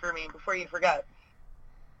you had for me before you forgot?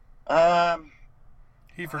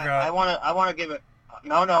 He forgot. I want to give it.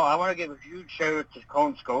 No, I want to give a huge shout out to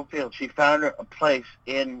Colin Schofield. She found her a place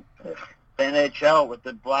in the NHL with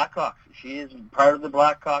the Blackhawks. She is part of the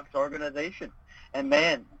Blackhawks organization. And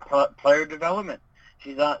man, player development.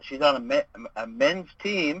 She's on a men's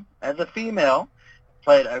team as a female,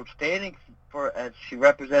 played outstanding as she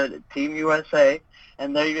represented Team USA,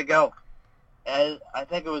 and there you go. I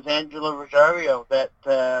think it was Angela Rosario that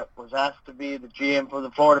was asked to be the GM for the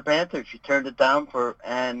Florida Panthers. She turned it down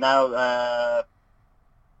and now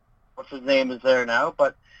what's his name is there now,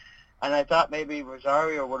 and I thought maybe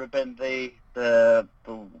Rosario would have been the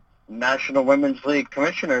National Women's League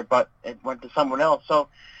commissioner, but it went to someone else. So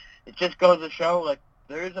it just goes to show, like,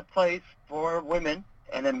 there is a place for women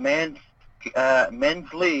in a men's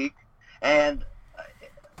league, and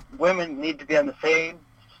women need to be on the same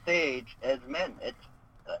stage as men.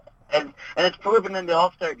 And it's proven in the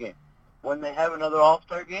All-Star game. when they have another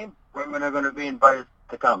All-Star game, women are going to be invited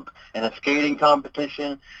to come. And a skating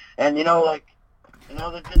competition. And,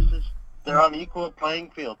 they're on equal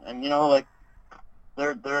playing field. And,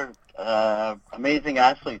 they're amazing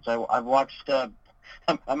athletes. I've watched,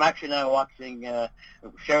 I'm actually now watching,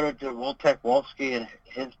 shout out to Wojtek Wolski and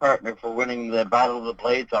his partner for winning the Battle of the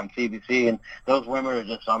Blades on CBC. And those women are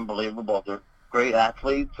just unbelievable. They're great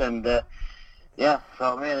athletes. And,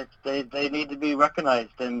 so, man, they need to be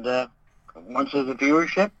recognized. And once there's a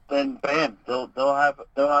viewership, then bam, they'll have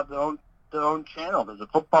their own channel. There's a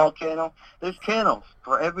football channel. There's channels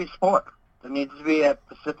for every sport. There needs to be a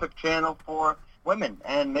Pacific channel for women,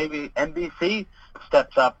 and maybe NBC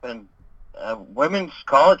steps up. And women's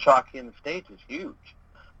college hockey in the States is huge.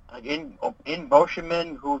 In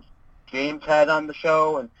Boschman, who James had on the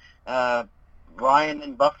show, and Ryan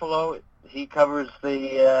in Buffalo, he covers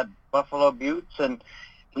the Buffalo Buttes, and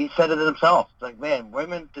he said it himself. It's like, man,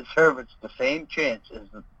 women deserve the same chance as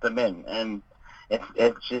the men, and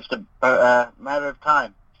it's just a matter of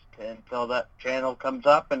time until that channel comes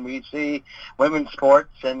up and we see women's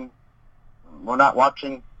sports, and we're not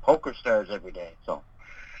watching poker stars every day. So,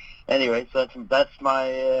 anyway, so that's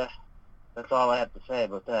all I have to say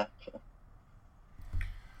about that. So.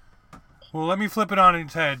 Well, let me flip it on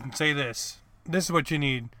its head and say this. This is what you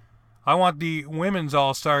need. I want the women's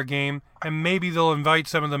all-star game, and maybe they'll invite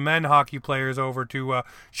some of the men hockey players over to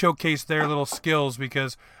showcase their little skills,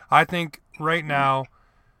 because I think right now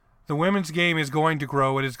the women's game is going to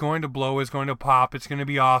grow. It is going to blow. It's going to pop. It's going to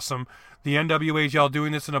be awesome. The NWHL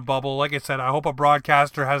doing this in a bubble. Like I said, I hope a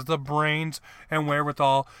broadcaster has the brains and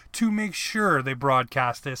wherewithal to make sure they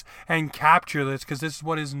broadcast this and capture this, because this is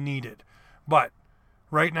what is needed. But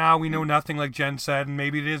right now, we know nothing, like Jen said, and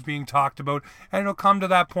maybe it is being talked about, and it'll come to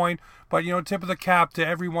that point. But, tip of the cap to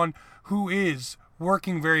everyone who is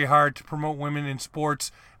working very hard to promote women in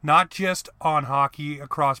sports, not just on hockey,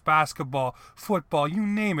 across basketball, football, you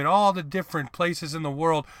name it, all the different places in the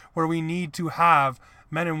world where we need to have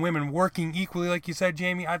men and women working equally, like you said,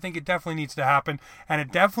 Jamie. I think it definitely needs to happen, and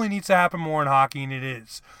it definitely needs to happen more in hockey, and it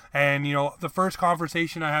is. And, the first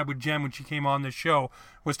conversation I had with Jen when she came on this show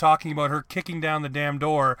was talking about her kicking down the damn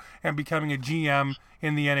door and becoming a GM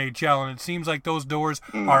in the NHL, and it seems like those doors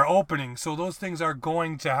are opening, so those things are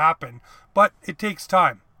going to happen. But it takes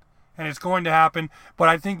time, and it's going to happen. But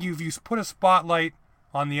I think if you put a spotlight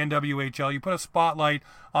on the NWHL, you put a spotlight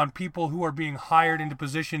on people who are being hired into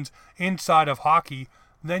positions inside of hockey,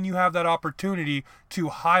 then you have that opportunity to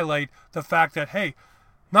highlight the fact that, hey,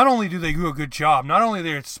 not only do they do a good job, not only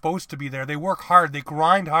they're supposed to be there, they work hard, they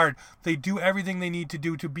grind hard, they do everything they need to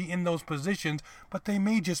do to be in those positions, but they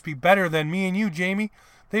may just be better than me and you, Jamie.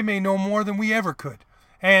 They may know more than we ever could.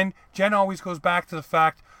 And Jen always goes back to the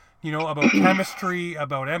fact, about chemistry,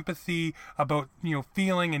 about empathy, about,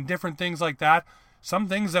 feeling and different things like that. Some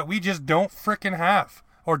things that we just don't frickin' have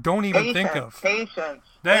or don't even think of. Patience.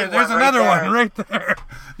 There's another one right there.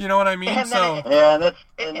 You know what I mean? That's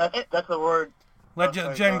the word. Let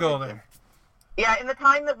Jen go there. Yeah, in the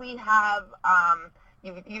time that we have,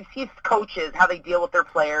 you see coaches, how they deal with their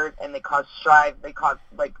players, and they cause strife, they cause,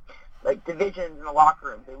 like divisions in the locker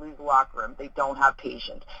room. They lose the locker room. They don't have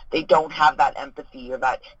patience. They don't have that empathy or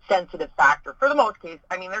that sensitive factor. For the most case,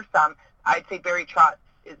 there's some. I'd say Barry Trotz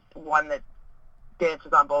is one that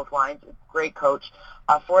dances on both lines. It's a great coach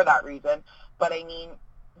for that reason. But,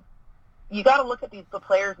 you got to look at the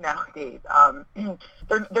players nowadays.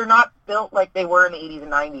 They're not built like they were in the 80s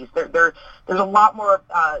and 90s. There's a lot more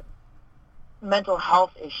mental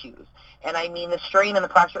health issues. And the strain and the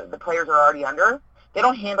pressure the players are already under, they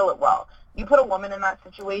don't handle it well. You put a woman in that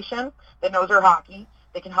situation that knows her hockey,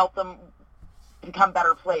 they can help them become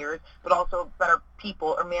better players, but also better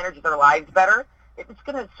people or manage their lives better. It's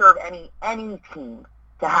going to serve any team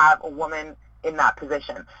to have a woman in that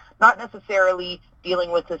position. Not necessarily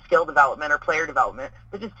dealing with the skill development or player development,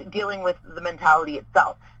 but just dealing with the mentality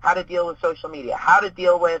itself. How to deal with social media, how to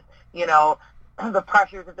deal with, the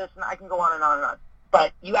pressures of this, and I can go on and on and on.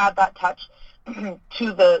 But you add that touch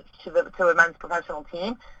to a men's professional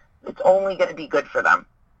team, it's only going to be good for them.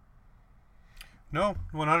 No,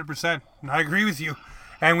 100%. I agree with you.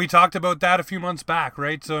 And we talked about that a few months back,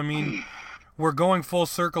 right? So, we're going full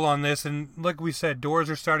circle on this, and like we said,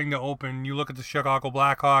 doors are starting to open. You look at the Chicago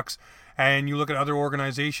Blackhawks, and you look at other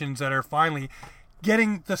organizations that are finally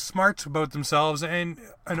getting the smarts about themselves and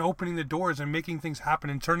opening the doors and making things happen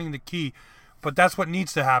and turning the key. But that's what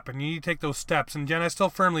needs to happen. You need to take those steps. And Jen, I still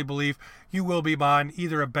firmly believe you will be behind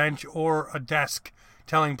either a bench or a desk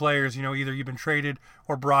telling players, either you've been traded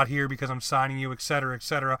or brought here because I'm signing you, et cetera, et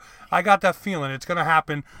cetera. I got that feeling it's going to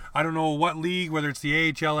happen. I don't know what league, whether it's the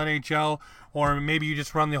AHL, NHL, or maybe you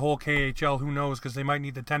just run the whole KHL. Who knows? Because they might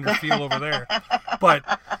need the tender field over there.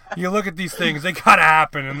 But you look at these things; they gotta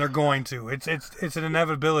happen, and they're going to. It's an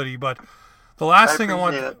inevitability. But the last thing I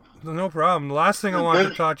want, no problem. The last thing I wanted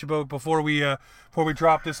to talk about before we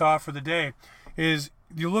drop this off for the day is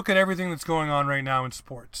you look at everything that's going on right now in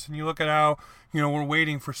sports, and you look at how we're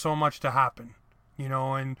waiting for so much to happen,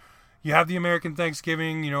 and you have the American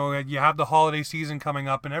Thanksgiving, you have the holiday season coming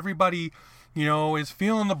up, and everybody, is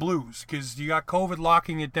feeling the blues because you got COVID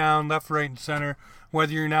locking it down left, right, and center,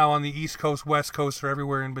 whether you're now on the East Coast, West Coast, or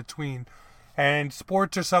everywhere in between. And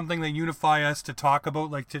sports are something that unify us to talk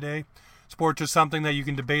about like today. Sports are something that you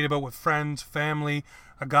can debate about with friends, family,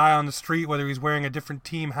 a guy on the street, whether he's wearing a different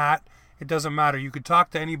team hat. It doesn't matter. You could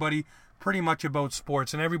talk to anybody pretty much about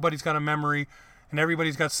sports, and everybody's got a memory, and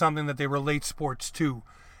everybody's got something that they relate sports to.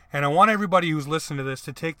 And I want everybody who's listening to this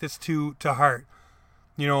to take this to heart.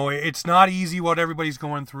 It's not easy what everybody's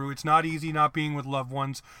going through. It's not easy not being with loved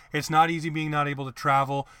ones. It's not easy being not able to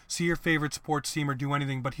travel, see your favorite sports team, or do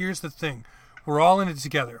anything. But here's the thing. We're all in it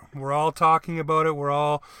together. We're all talking about it. We're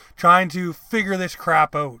all trying to figure this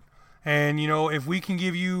crap out. And, if we can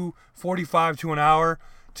give you 45 to an hour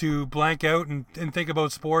to blank out and think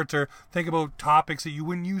about sports or think about topics that you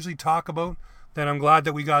wouldn't usually talk about, then I'm glad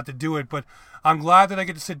that we got to do it. But I'm glad that I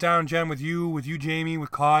get to sit down, Jen, with you, Jamie,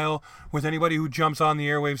 with Kyle, with anybody who jumps on the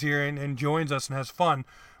airwaves here and joins us and has fun.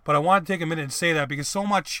 But I want to take a minute and say that because so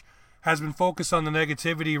much has been focused on the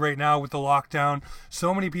negativity right now with the lockdown.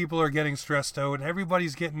 So many people are getting stressed out, and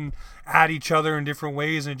everybody's getting at each other in different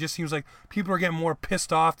ways, and it just seems like people are getting more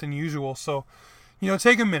pissed off than usual. So,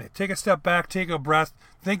 take a minute, take a step back, take a breath,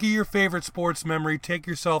 think of your favorite sports memory, take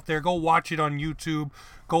yourself there, go watch it on YouTube,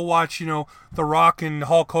 go watch, The Rock and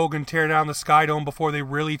Hulk Hogan tear down the Sky Dome before they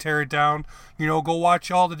really tear it down, go watch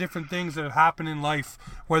all the different things that have happened in life,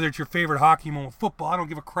 whether it's your favorite hockey moment, football, I don't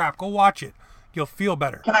give a crap, go watch it. You'll feel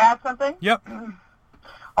better. Can I add something? Yep.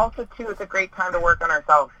 Also, too, it's a great time to work on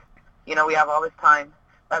ourselves. We have all this time,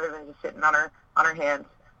 rather than just sitting on our hands.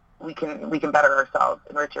 We can better ourselves,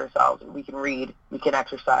 enrich ourselves. We can read. We can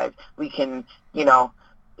exercise. We can,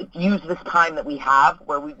 use this time that we have,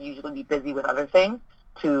 where we usually be busy with other things,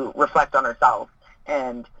 to reflect on ourselves.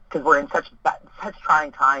 And because we're in such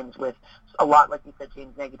trying times with a lot, like you said,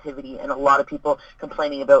 James, negativity, and a lot of people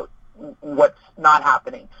complaining about what's not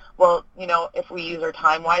happening. Well, if we use our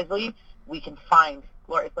time wisely, we can find,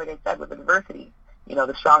 it's like I said, with adversity,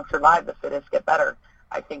 the strong survive, the fittest get better.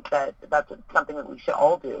 I think that's something that we should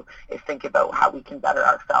all do, is think about how we can better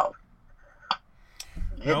ourselves.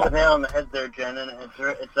 Hit the nail on the head there, Jen, and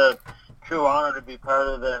it's a true honor to be part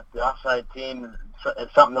of the offside team.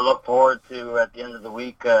 It's something to look forward to at the end of the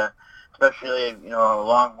week, especially, a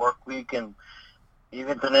long work week, and you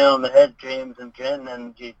hit the nail on the head, James and Jen,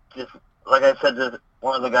 and you just, like I said to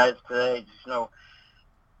one of the guys today,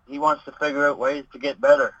 he wants to figure out ways to get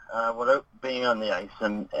better without being on the ice,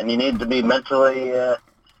 and you need to be mentally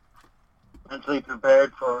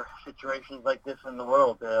prepared for situations like this in the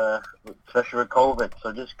world, especially with COVID.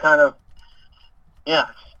 So just kind of,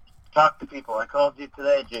 talk to people. I called you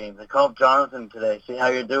today, James. I called Jonathan today. See how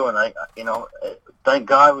you're doing. Thank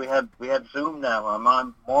God we have Zoom now. I'm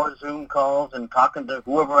on more Zoom calls and talking to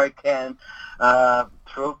whoever I can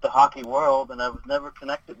throughout the hockey world, and I was never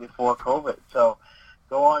connected before COVID. So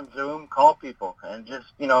go on Zoom, call people, and just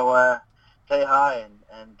say hi,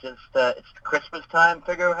 and just it's Christmas time.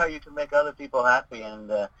 Figure out how you can make other people happy, and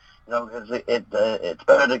because it's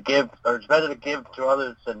better to give, or it's better to give to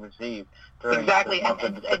others than receive. During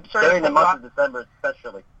the month of December,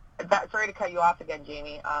 especially. Sorry to cut you off again,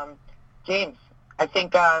 Jamie. James, I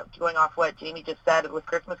think going off what Jamie just said, with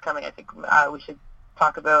Christmas coming, I think we should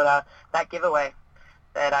talk about that giveaway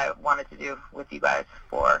that I wanted to do with you guys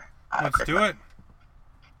for Let's Christmas. do it.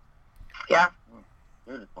 Yeah.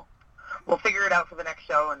 Beautiful. We'll figure it out for the next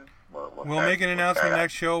show, and we'll make an announcement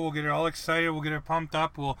next show. We'll get it all excited. We'll get it pumped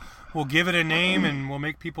up. We'll give it a name, and we'll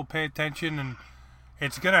make people pay attention, and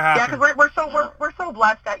it's gonna happen. Yeah, because we're so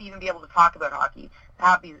blessed to even be able to talk about hockey, to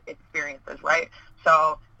have these experiences, right?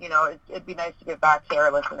 So it'd be nice to give back to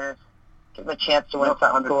our listeners, give them a chance to win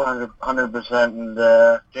something cool. 100%.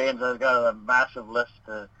 And James, I've got a massive list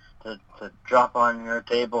to drop on your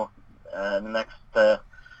table in the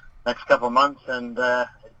next couple months, and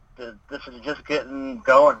this is just getting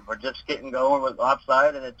going. We're just getting going with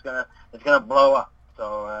Offside, and it's gonna blow up.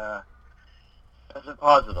 So that's a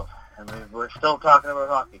positive. And we're still talking about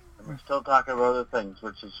hockey, and we're still talking about other things,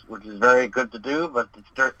 which is very good to do. But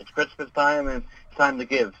it's Christmas time, and time to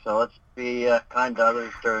give. So let's be kind to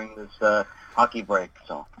others during this hockey break.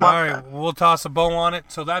 So all right, we'll toss a bow on it.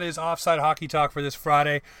 So that is Offside Hockey Talk for this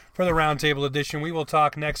Friday for the Roundtable Edition. We will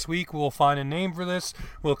talk next week. We'll find a name for this.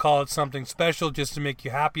 We'll call it something special just to make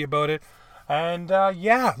you happy about it. And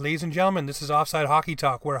ladies and gentlemen, this is Offside Hockey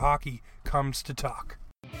Talk, where hockey comes to talk.